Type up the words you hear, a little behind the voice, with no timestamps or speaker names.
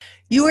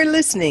You are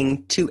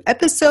listening to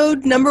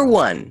episode number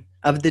 1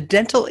 of the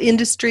Dental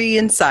Industry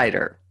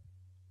Insider.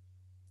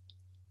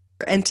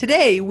 And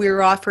today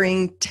we're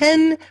offering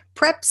 10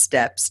 prep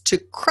steps to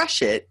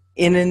crush it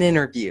in an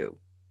interview.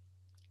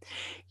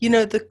 You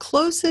know, the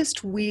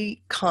closest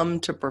we come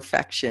to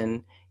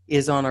perfection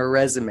is on our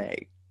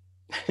resume.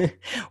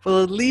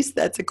 Well, at least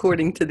that's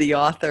according to the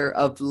author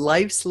of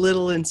Life's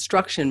Little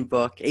Instruction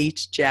Book,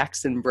 H.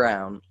 Jackson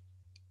Brown.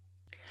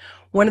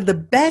 One of the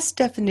best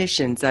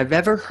definitions I've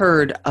ever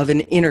heard of an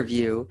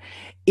interview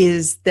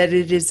is that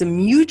it is a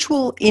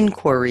mutual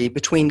inquiry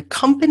between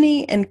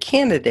company and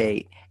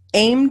candidate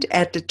aimed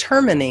at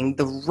determining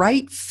the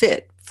right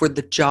fit for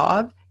the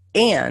job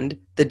and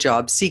the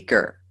job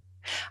seeker.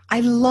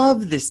 I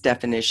love this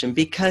definition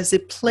because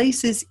it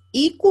places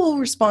equal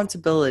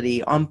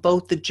responsibility on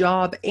both the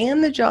job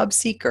and the job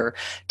seeker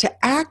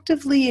to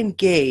actively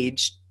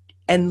engage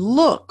and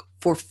look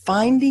for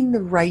finding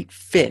the right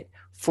fit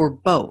for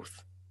both.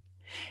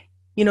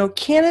 You know,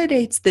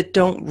 candidates that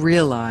don't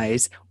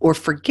realize or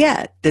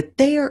forget that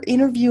they are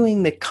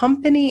interviewing the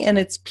company and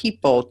its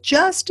people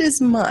just as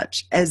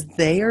much as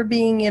they are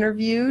being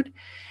interviewed,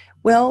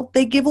 well,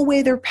 they give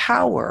away their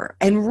power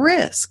and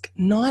risk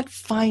not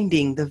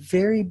finding the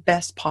very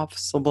best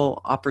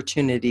possible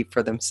opportunity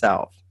for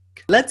themselves.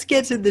 Let's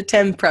get to the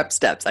 10 prep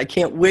steps. I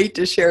can't wait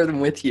to share them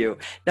with you.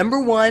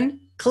 Number 1,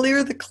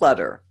 clear the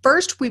clutter.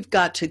 First, we've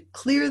got to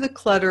clear the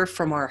clutter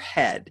from our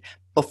head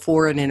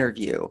before an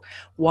interview.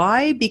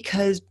 Why?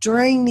 Because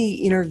during the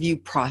interview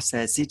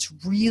process, it's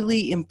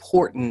really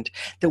important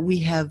that we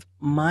have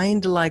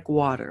mind like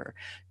water,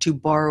 to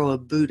borrow a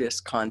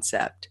Buddhist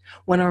concept.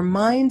 When our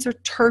minds are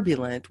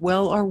turbulent,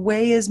 well, our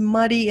way is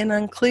muddy and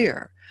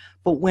unclear.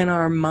 But when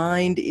our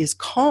mind is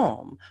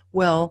calm,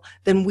 well,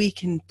 then we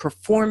can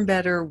perform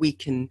better, we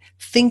can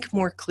think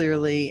more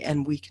clearly,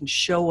 and we can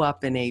show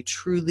up in a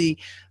truly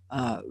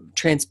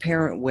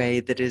transparent way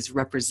that is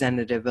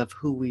representative of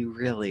who we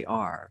really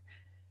are.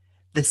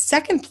 The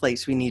second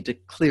place we need to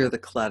clear the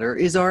clutter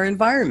is our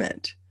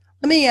environment.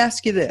 Let me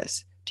ask you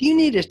this. Do you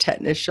need a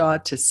tetanus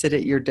shot to sit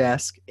at your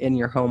desk in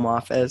your home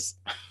office?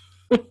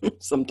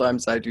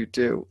 Sometimes I do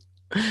too.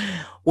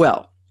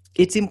 Well,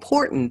 it's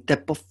important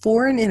that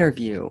before an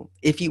interview,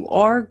 if you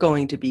are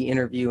going to be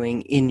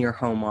interviewing in your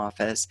home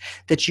office,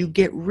 that you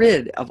get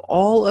rid of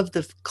all of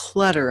the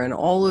clutter and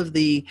all of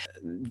the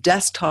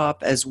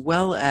desktop as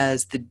well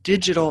as the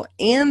digital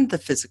and the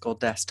physical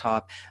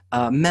desktop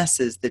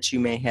messes that you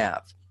may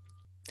have.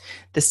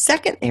 The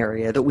second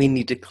area that we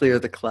need to clear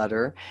the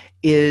clutter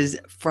is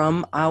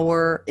from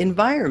our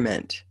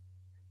environment.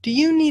 Do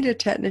you need a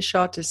tetanus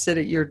shot to sit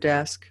at your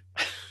desk?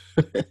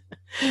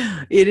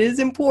 It is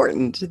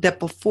important that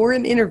before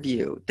an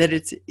interview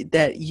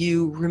that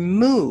you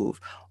remove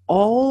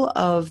all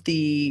of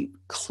the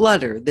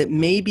clutter that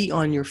may be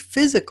on your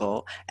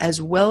physical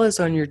as well as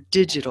on your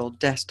digital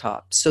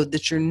desktop so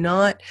that you're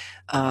not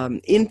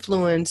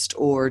influenced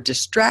or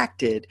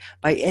distracted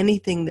by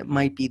anything that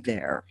might be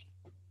there.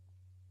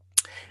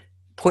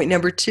 Point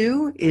number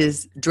 2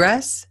 is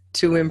dress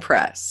to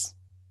impress.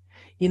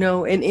 You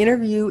know, an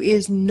interview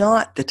is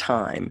not the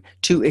time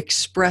to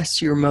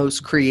express your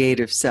most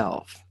creative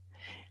self.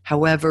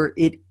 However,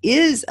 it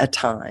is a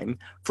time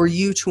for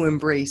you to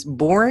embrace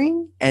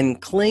boring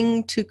and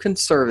cling to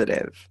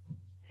conservative.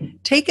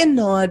 Take a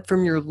nod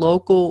from your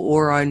local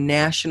or our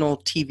national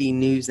TV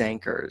news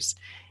anchors.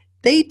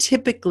 They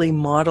typically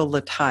model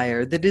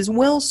attire that is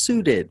well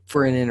suited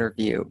for an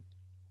interview.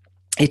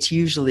 It's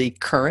usually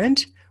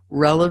current,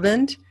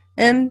 relevant,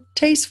 and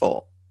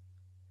tasteful.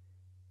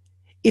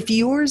 If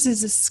yours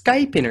is a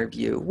Skype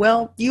interview,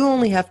 well, you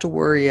only have to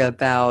worry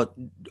about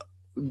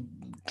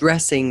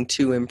dressing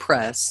to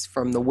impress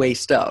from the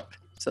waist up.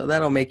 So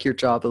that'll make your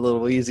job a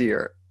little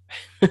easier.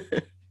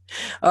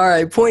 All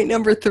right, point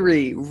number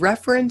 3,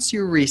 reference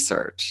your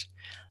research.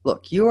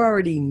 Look, you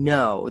already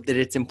know that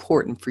it's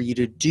important for you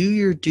to do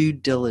your due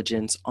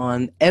diligence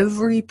on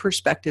every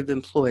prospective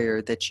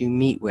employer that you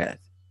meet with.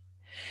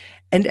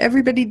 And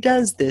everybody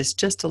does this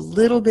just a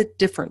little bit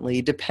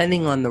differently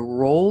depending on the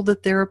role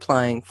that they're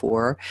applying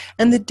for,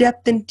 and the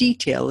depth and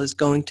detail is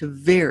going to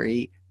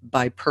vary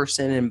by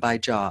person and by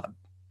job.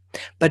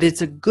 But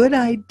it's a good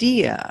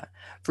idea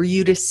for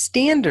you to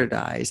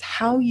standardize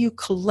how you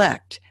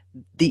collect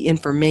the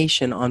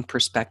information on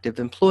prospective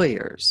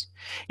employers.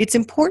 It's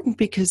important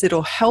because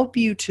it'll help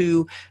you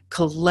to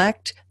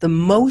collect the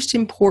most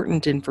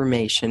important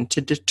information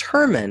to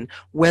determine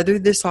whether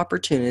this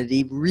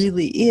opportunity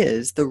really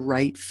is the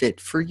right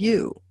fit for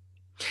you.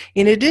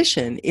 In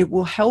addition, it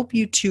will help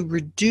you to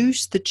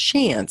reduce the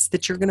chance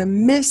that you're going to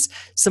miss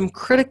some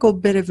critical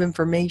bit of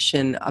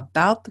information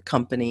about the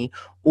company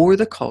or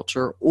the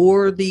culture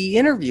or the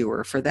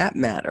interviewer for that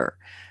matter.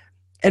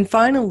 And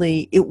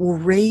finally, it will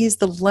raise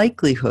the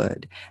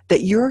likelihood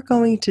that you're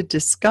going to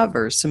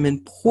discover some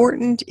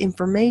important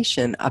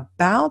information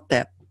about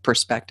that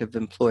prospective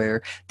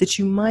employer that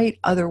you might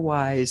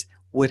otherwise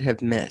would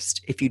have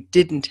missed if you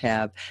didn't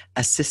have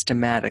a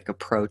systematic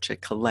approach at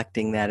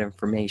collecting that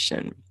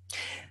information.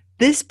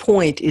 This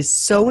point is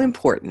so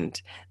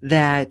important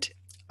that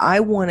I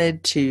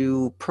wanted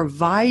to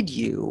provide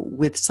you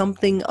with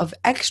something of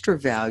extra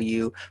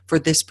value for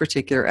this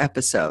particular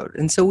episode.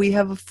 And so we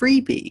have a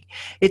freebie.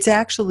 It's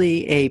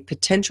actually a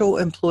potential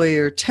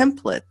employer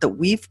template that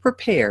we've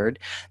prepared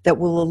that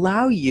will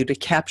allow you to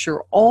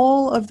capture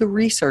all of the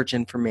research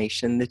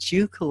information that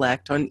you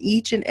collect on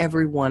each and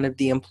every one of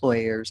the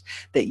employers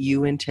that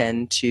you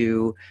intend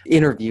to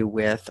interview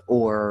with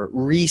or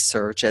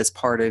research as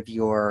part of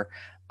your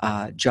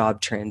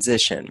job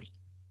transition.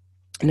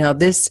 Now,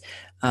 this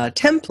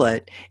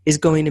template is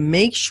going to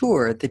make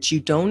sure that you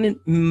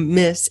don't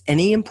miss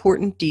any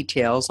important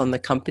details on the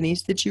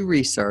companies that you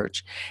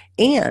research,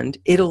 and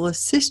it'll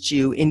assist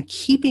you in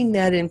keeping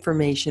that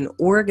information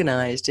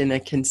organized in a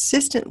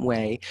consistent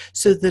way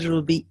so that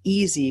it'll be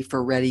easy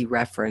for ready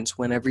reference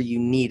whenever you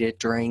need it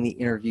during the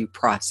interview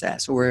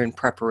process or in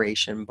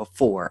preparation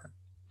before.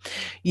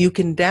 You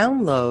can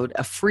download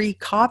a free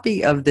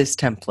copy of this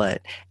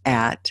template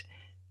at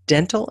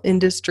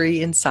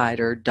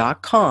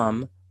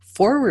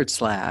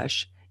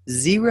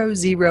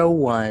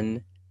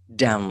dentalindustryiinsider.com/001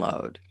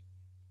 download.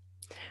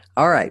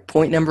 All right,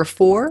 point number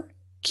 4,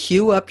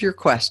 queue up your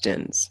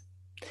questions.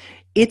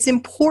 It's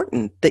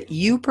important that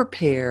you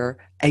prepare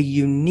a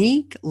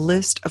unique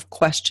list of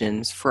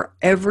questions for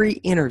every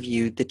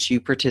interview that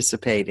you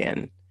participate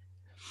in.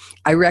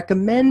 I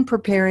recommend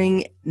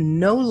preparing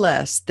no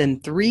less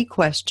than 3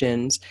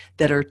 questions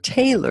that are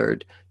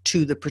tailored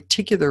to the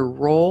particular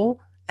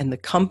role and the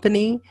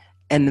company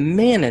and the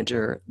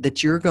manager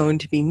that you're going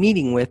to be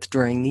meeting with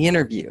during the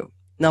interview.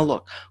 Now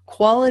look,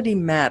 quality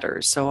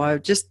matters, so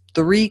just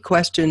 3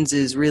 questions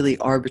is really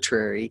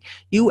arbitrary.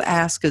 You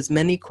ask as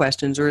many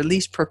questions, or at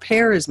least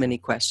prepare as many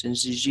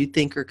questions as you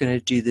think are going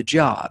to do the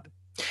job.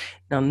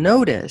 Now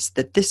notice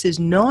that this is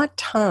not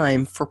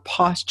time for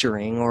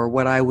posturing or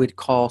what I would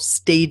call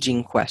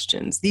staging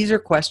questions. These are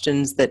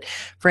questions that,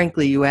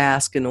 frankly, you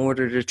ask in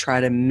order to try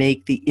to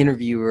make the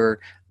interviewer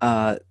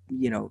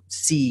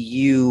see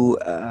you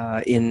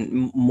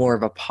in more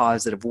of a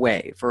positive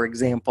way. For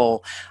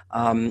example,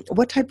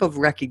 what type of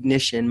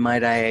recognition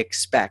might I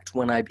expect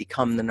when I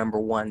become the number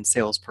 1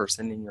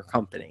 salesperson in your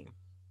company?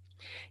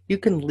 You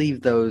can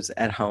leave those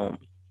at home.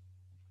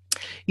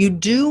 You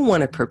do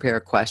want to prepare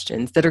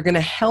questions that are going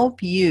to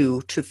help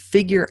you to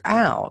figure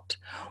out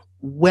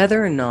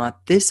whether or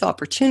not this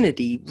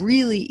opportunity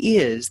really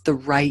is the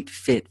right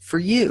fit for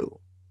you.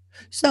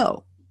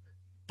 So,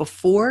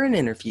 before an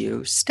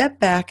interview, step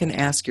back and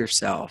ask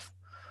yourself,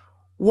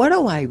 what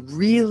do I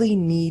really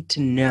need to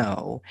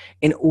know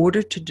in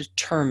order to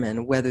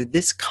determine whether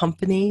this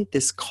company,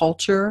 this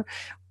culture,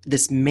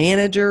 this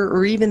manager,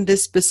 or even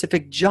this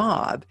specific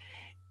job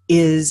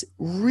is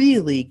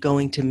really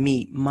going to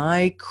meet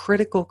my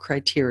critical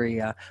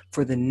criteria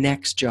for the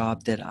next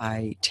job that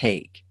I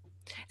take?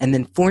 And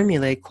then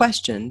formulate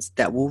questions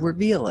that will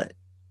reveal it.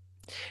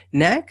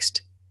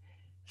 Next,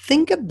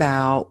 think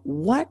about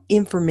what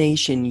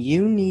information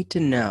you need to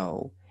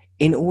know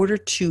in order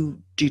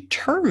to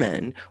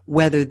determine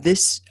whether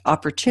this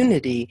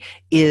opportunity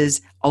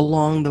is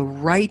along the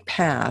right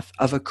path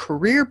of a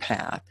career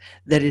path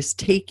that is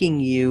taking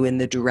you in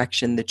the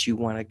direction that you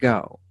want to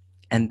go.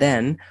 And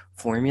then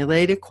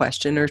formulate a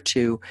question or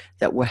 2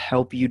 that will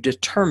help you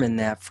determine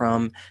that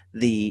from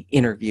the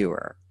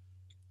interviewer.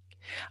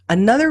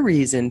 Another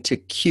reason to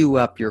queue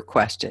up your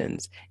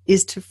questions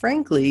is to,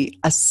 frankly,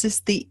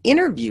 assist the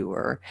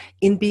interviewer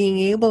in being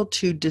able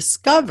to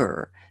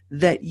discover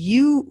that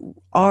you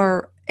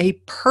are a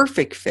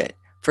perfect fit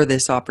for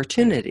this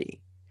opportunity.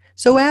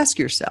 So ask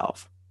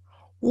yourself,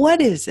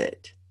 what is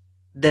it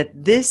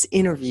that this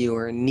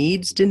interviewer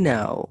needs to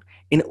know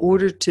in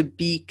order to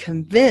be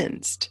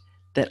convinced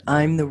that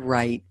I'm the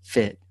right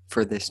fit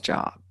for this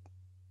job?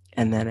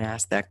 And then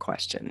ask that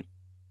question.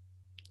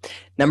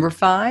 Number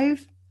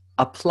 5,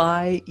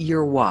 apply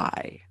your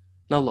why.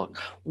 Now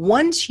look,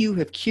 once you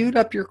have queued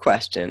up your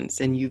questions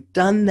and you've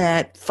done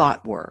that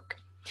thought work,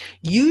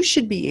 you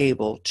should be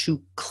able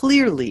to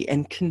clearly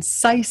and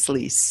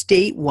concisely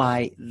state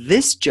why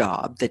this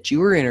job that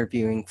you are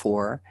interviewing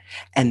for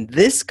and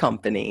this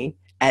company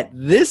at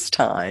this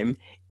time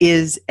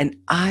is an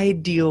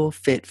ideal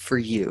fit for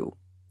you.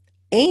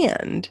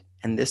 And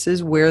this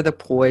is where the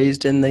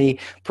poised and the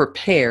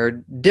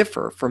prepared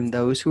differ from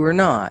those who are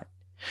not,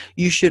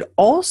 you should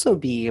also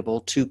be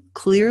able to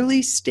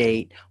clearly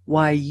state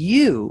why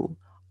you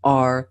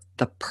are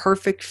the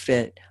perfect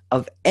fit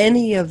of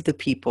any of the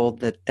people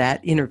that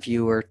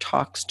interviewer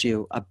talks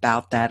to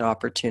about that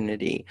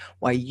opportunity,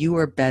 why you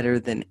are better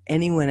than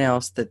anyone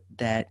else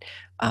that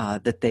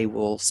they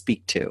will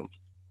speak to.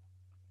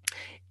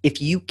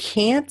 If you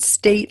can't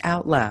state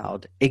out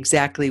loud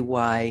exactly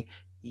why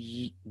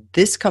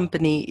this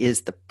company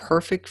is the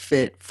perfect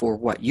fit for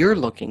what you're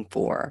looking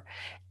for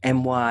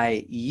and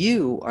why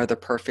you are the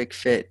perfect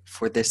fit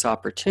for this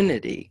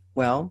opportunity,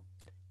 well,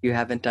 you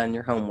haven't done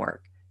your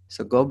homework.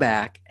 So go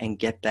back and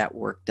get that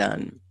work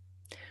done.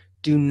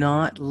 Do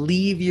not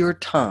leave your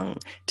tongue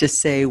to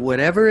say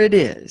whatever it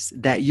is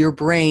that your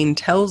brain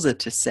tells it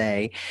to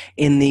say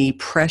in the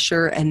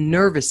pressure and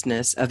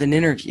nervousness of an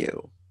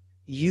interview.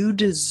 You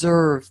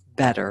deserve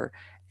better,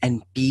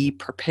 and be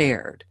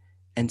prepared.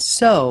 And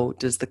so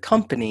does the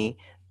company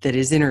that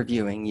is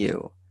interviewing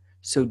you.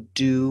 So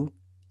do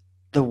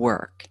the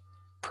work.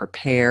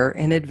 Prepare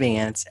in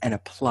advance and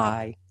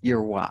apply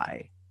your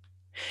why.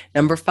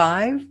 Number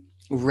 5,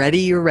 ready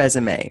your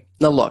resume.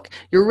 Now look,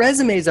 your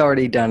resume's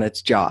already done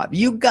its job.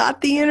 You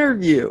got the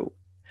interview.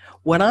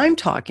 What I'm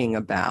talking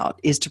about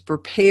is to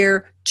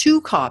prepare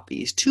 2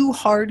 copies, 2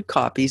 hard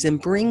copies,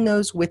 and bring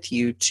those with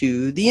you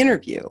to the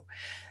interview.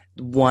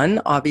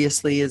 One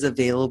obviously is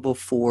available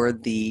for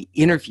the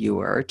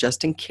interviewer,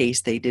 just in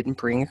case they didn't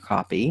bring a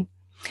copy.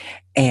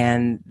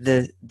 And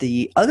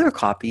the other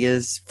copy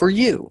is for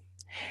you.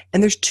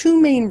 And there's 2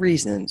 main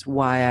reasons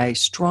why I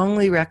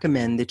strongly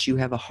recommend that you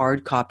have a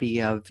hard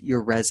copy of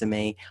your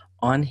resume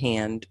on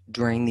hand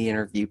during the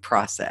interview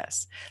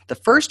process. The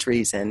first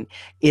reason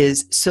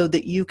is so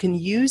that you can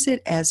use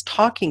it as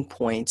talking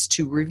points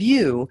to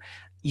review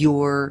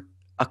your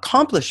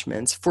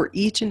accomplishments for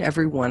each and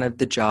every one of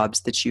the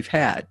jobs that you've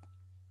had.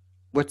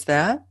 What's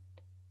that?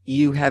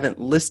 You haven't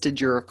listed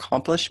your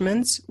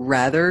accomplishments.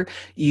 Rather,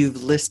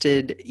 you've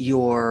listed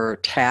your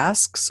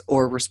tasks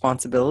or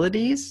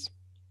responsibilities.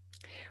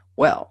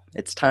 Well,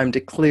 it's time to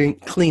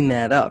clean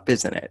that up,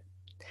 isn't it?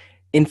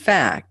 In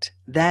fact,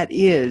 that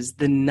is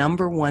the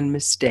number one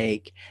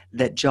mistake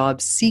that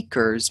job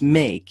seekers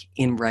make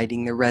in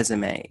writing their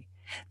resume.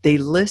 They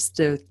list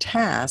their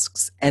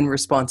tasks and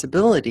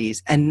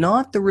responsibilities and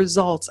not the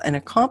results and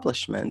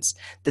accomplishments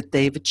that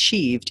they've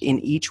achieved in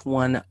each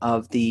one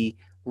of the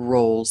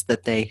roles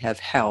that they have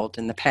held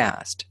in the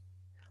past.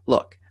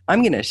 Look,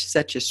 I'm going to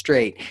set you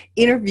straight.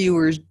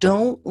 Interviewers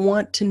don't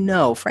want to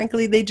know.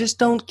 Frankly, they just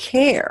don't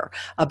care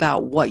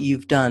about what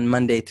you've done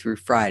Monday through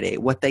Friday.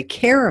 What they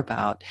care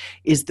about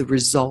is the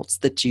results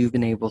that you've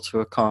been able to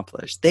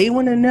accomplish. They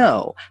want to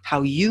know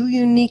how you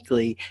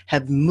uniquely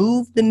have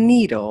moved the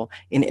needle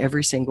in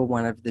every single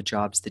one of the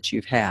jobs that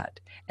you've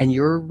had. And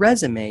your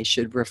resume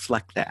should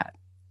reflect that.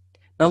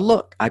 Now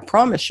look, I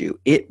promise you,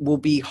 it will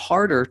be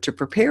harder to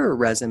prepare a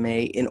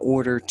resume in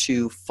order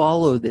to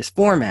follow this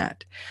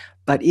format,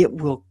 but it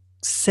will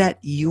set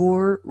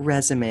your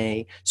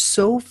resume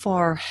so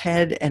far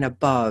ahead and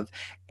above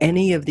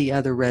any of the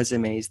other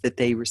resumes that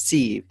they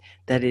receive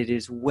that it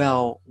is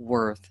well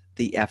worth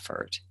the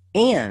effort.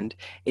 And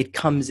it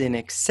comes in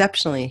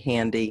exceptionally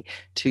handy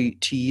to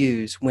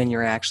use when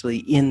you're actually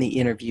in the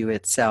interview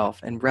itself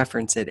and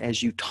reference it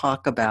as you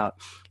talk about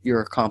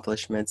your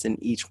accomplishments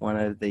in each one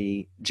of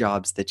the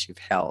jobs that you've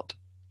held.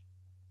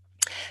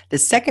 The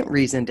second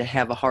reason to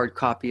have a hard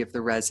copy of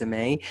the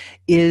resume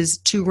is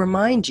to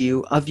remind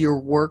you of your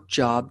work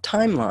job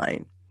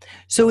timeline.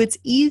 So it's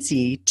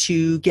easy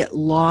to get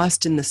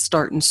lost in the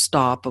start and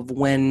stop of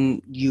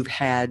when you've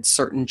had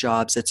certain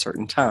jobs at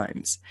certain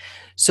times.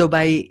 So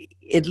by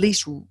at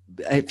least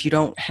if you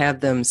don't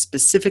have them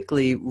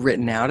specifically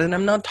written out, and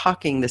I'm not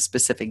talking the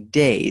specific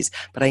days,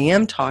 but I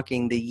am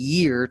talking the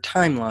year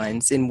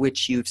timelines in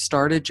which you've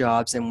started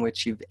jobs and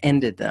which you've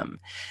ended them.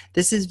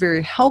 This is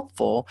very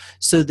helpful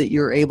so that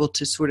you're able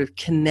to sort of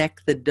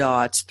connect the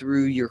dots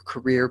through your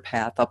career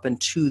path up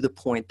until the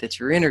point that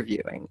you're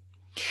interviewing.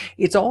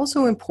 It's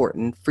also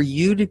important for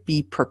you to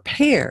be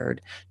prepared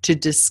to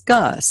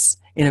discuss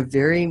in a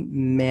very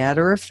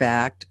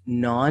matter-of-fact,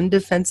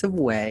 non-defensive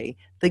way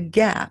the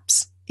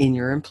gaps in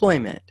your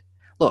employment.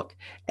 Look,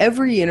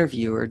 every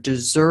interviewer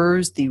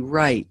deserves the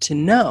right to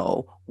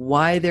know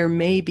why there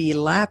may be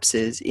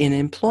lapses in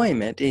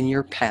employment in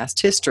your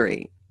past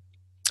history.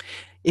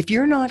 If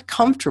you're not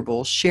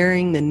comfortable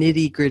sharing the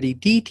nitty-gritty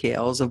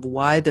details of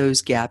why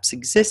those gaps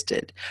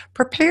existed,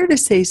 prepare to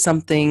say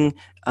something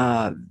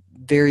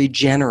very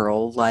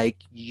general, like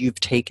you've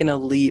taken a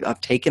leave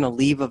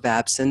of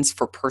absence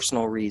for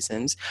personal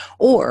reasons,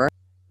 or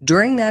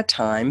during that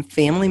time,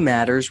 family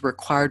matters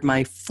required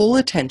my full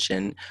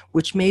attention,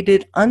 which made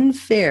it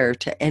unfair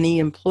to any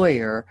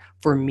employer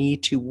for me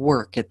to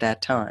work at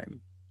that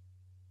time.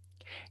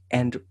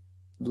 And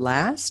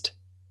last,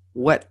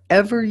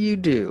 whatever you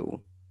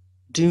do,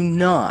 do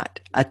not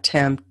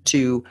attempt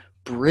to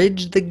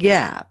bridge the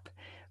gap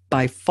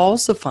by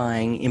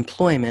falsifying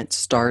employment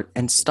start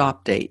and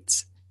stop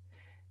dates.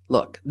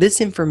 Look, this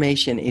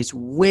information is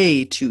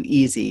way too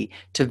easy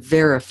to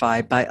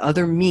verify by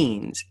other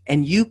means,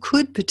 and you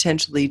could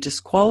potentially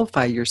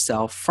disqualify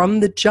yourself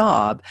from the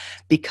job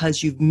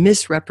because you've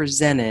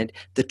misrepresented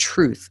the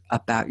truth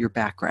about your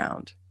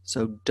background.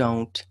 So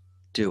don't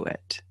do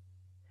it.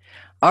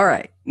 All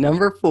right,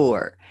 number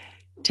 4,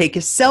 take a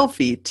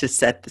selfie to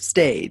set the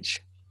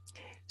stage.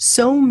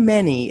 So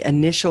many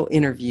initial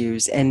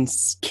interviews and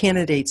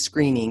candidate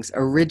screenings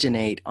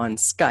originate on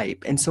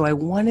Skype, and so I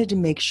wanted to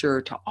make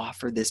sure to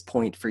offer this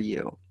point for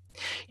you.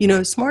 You know,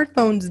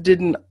 smartphones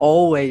didn't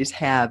always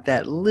have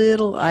that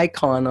little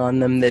icon on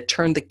them that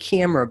turned the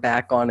camera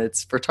back on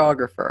its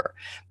photographer,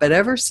 but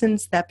ever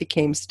since that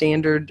became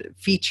standard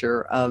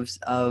feature of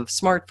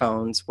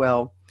smartphones,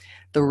 well,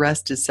 the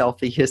rest is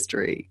selfie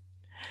history.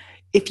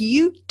 If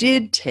you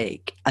did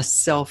take a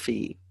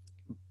selfie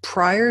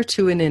prior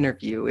to an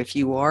interview, if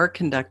you are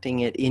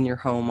conducting it in your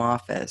home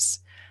office,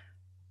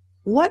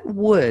 What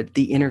would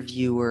the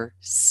interviewer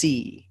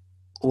see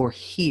or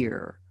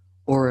hear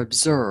or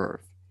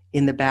observe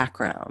in the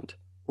background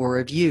or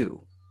of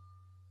you?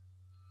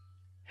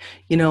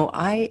 You know,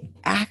 I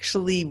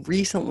actually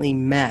recently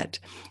met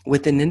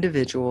with an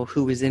individual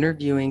who was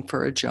interviewing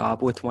for a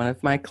job with one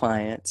of my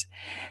clients,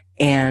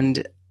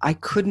 and I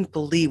couldn't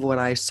believe what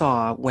I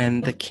saw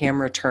when the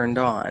camera turned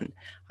on.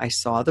 I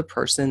saw the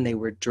person, they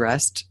were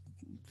dressed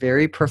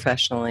very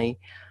professionally,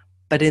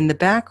 but in the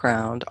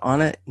background,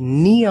 on a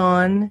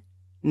neon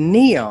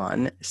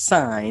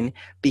sign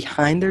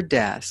behind their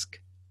desk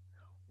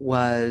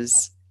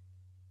was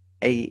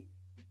a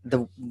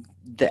the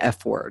the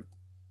F word.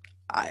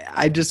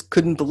 I just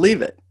couldn't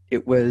believe it.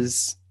 It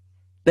was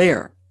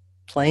there,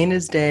 plain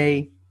as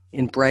day,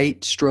 in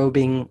bright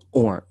strobing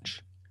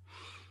orange.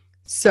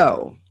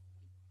 So,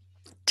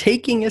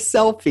 taking a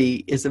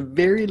selfie is a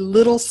very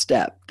little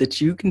step that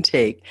you can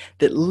take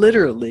that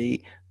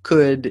literally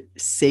could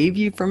save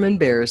you from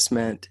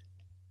embarrassment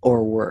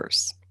or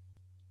worse.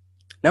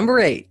 Number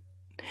 8,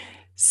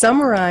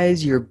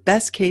 summarize your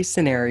best case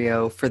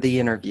scenario for the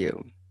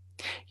interview.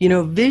 You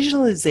know,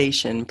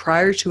 visualization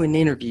prior to an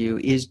interview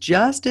is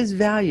just as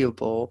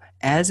valuable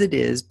as it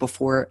is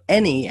before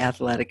any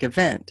athletic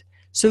event.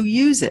 So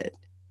use it.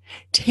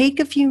 Take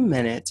a few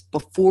minutes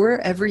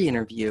before every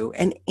interview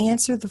and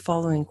answer the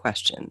following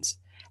questions.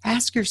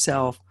 Ask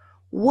yourself,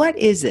 what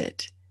is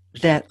it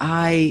that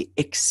I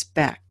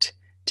expect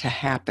to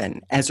happen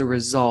as a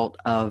result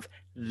of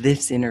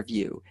this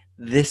interview,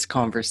 this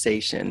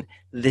conversation,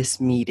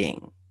 this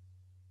meeting?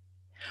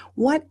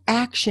 What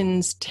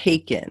actions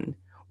taken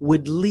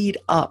would lead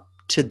up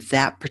to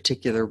that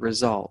particular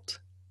result?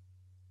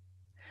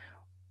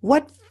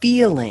 What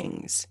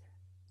feelings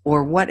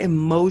or what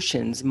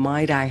emotions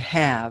might I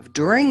have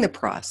during the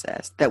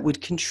process that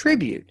would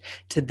contribute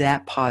to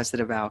that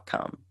positive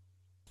outcome?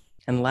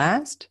 And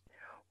last,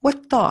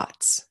 what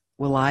thoughts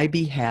will I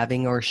be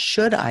having or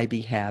should I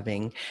be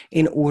having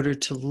in order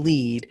to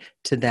lead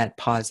to that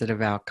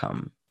positive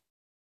outcome?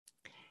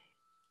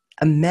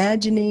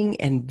 Imagining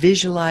and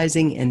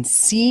visualizing and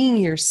seeing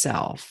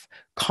yourself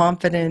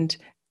confident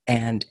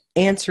and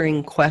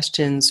answering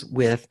questions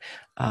with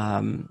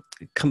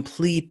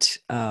complete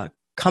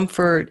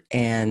comfort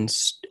and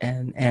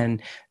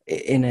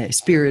in a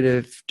spirit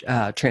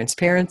of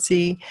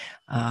transparency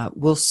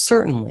will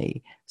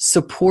certainly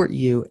support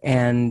you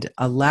and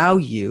allow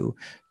you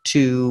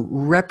to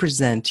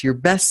represent your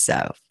best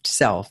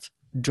self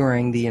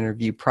during the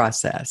interview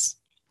process.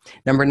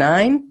 Number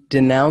 9,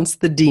 denounce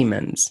the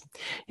demons.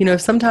 You know,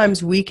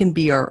 sometimes we can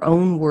be our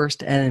own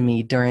worst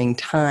enemy during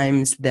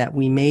times that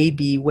we may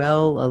be,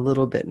 well, a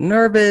little bit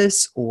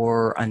nervous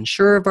or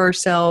unsure of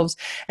ourselves.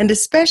 And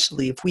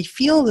especially if we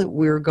feel that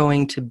we're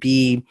going to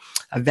be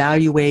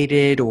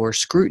evaluated or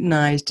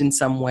scrutinized in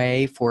some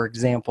way, for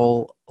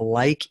example,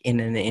 like in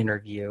an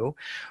interview,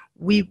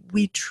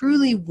 we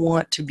truly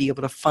want to be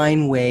able to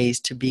find ways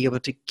to be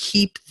able to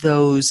keep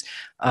those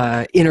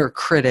inner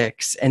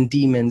critics and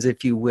demons,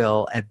 if you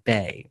will, at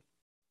bay.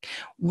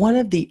 One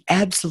of the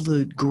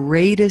absolute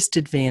greatest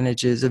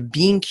advantages of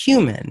being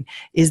human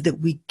is that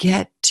we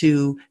get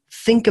to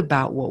think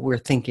about what we're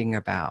thinking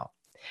about.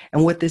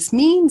 And what this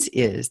means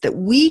is that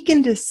we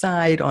can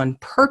decide on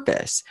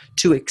purpose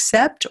to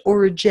accept or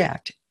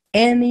reject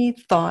any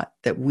thought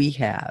that we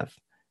have.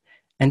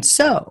 And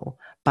so,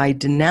 by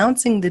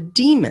denouncing the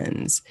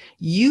demons,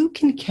 you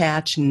can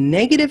catch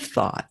negative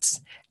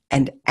thoughts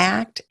and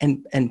act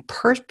and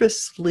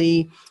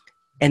purposefully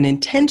and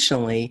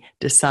intentionally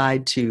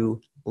decide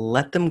to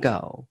let them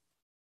go.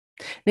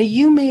 Now,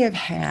 you may have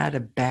had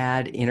a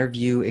bad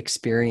interview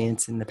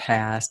experience in the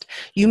past.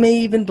 You may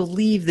even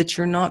believe that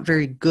you're not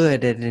very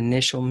good at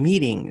initial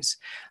meetings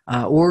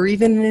or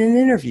even in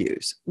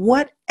interviews.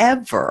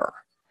 Whatever.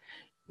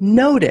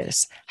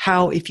 Notice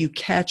how if you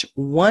catch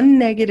one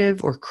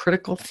negative or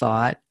critical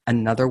thought,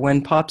 another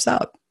one pops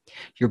up.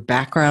 Your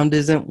background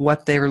isn't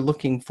what they're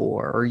looking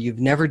for, or you've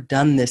never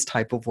done this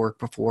type of work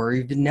before, or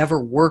you've never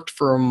worked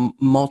for a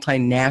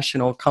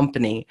multinational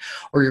company,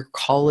 or your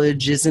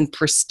college isn't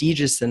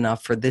prestigious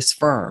enough for this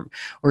firm,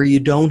 or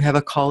you don't have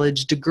a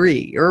college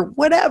degree, or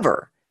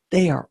whatever.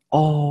 They are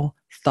all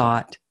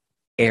thought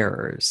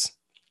errors.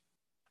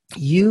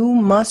 You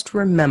must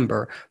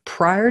remember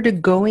prior to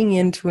going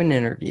into an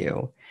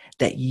interview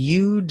that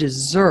you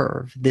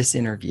deserve this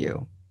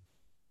interview.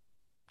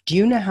 Do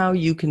you know how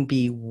you can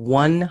be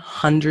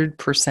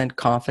 100%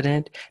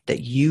 confident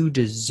that you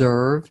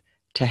deserve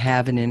to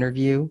have an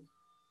interview?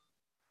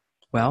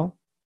 Well,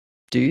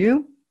 do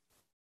you?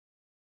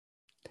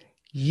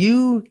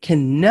 You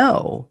can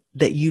know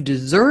that you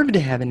deserve to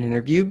have an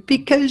interview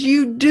because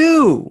you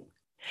do.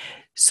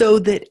 So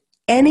that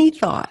any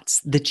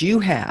thoughts that you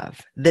have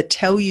that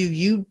tell you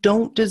you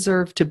don't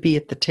deserve to be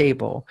at the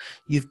table,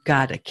 you've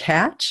got to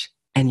catch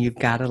and you've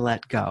got to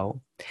let go,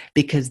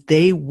 because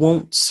they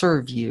won't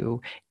serve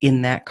you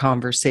in that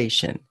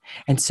conversation.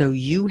 And so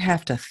you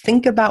have to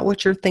think about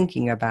what you're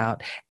thinking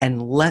about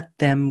and let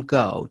them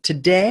go.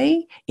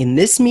 Today, in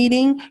this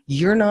meeting,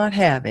 you're not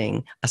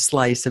having a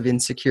slice of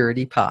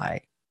insecurity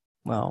pie.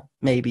 Well,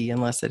 maybe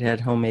unless it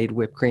had homemade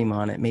whipped cream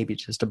on it, maybe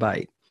just a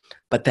bite.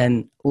 But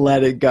then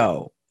let it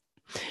go.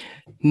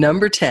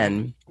 Number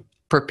 10,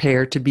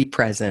 prepare to be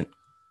present.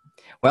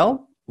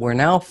 Well, we're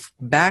now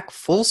back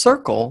full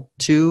circle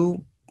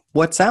to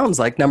what sounds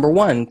like number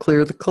 1,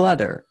 clear the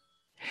clutter.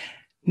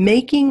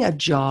 Making a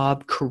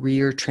job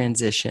career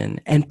transition,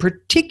 and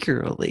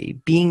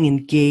particularly being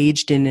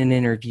engaged in an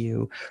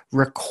interview,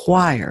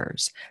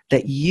 requires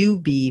that you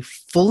be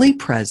fully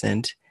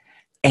present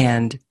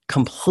and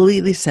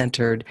completely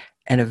centered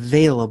and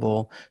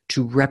available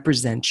to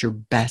represent your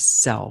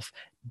best self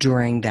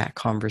during that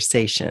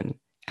conversation.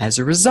 As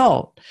a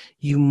result,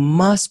 you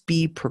must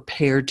be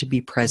prepared to be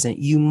present.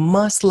 You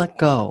must let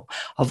go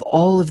of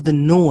all of the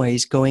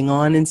noise going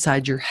on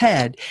inside your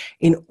head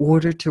in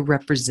order to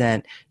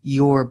represent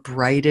your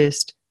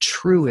brightest,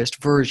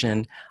 truest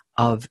version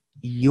of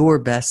your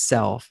best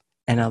self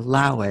and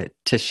allow it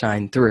to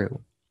shine through.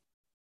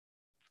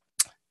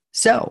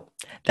 So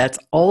that's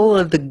all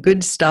of the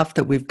good stuff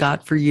that we've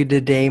got for you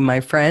today, my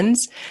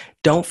friends.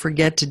 Don't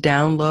forget to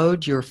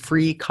download your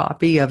free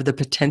copy of the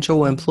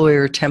Potential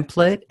Employer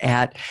Template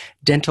at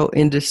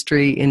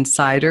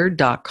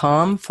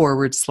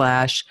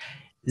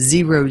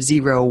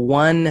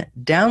dentalindustrieinsider.com/001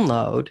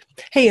 download.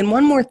 Hey, and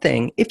one more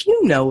thing. If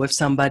you know of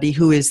somebody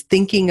who is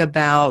thinking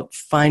about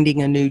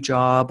finding a new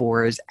job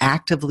or is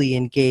actively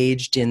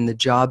engaged in the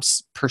job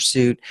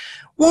pursuit,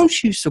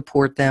 won't you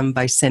support them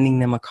by sending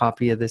them a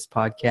copy of this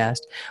podcast?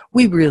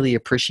 We really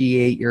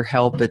appreciate your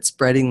help at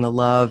spreading the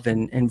love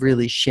and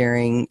really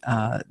sharing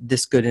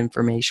this good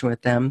information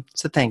with them.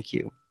 So thank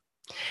you.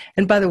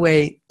 And by the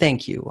way,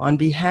 thank you. On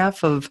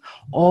behalf of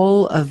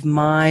all of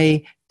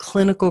my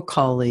clinical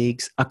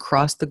colleagues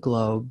across the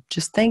globe,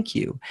 just thank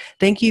you.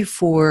 Thank you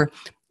for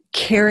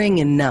caring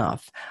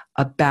enough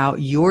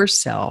about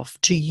yourself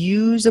to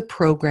use a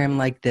program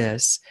like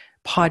this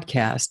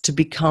podcast to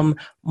become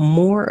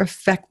more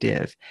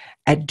effective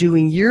at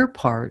doing your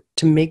part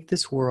to make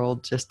this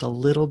world just a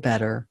little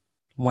better,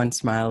 one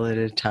smile at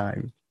a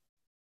time.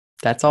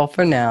 That's all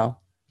for now.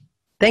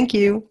 Thank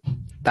you.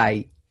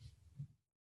 Bye.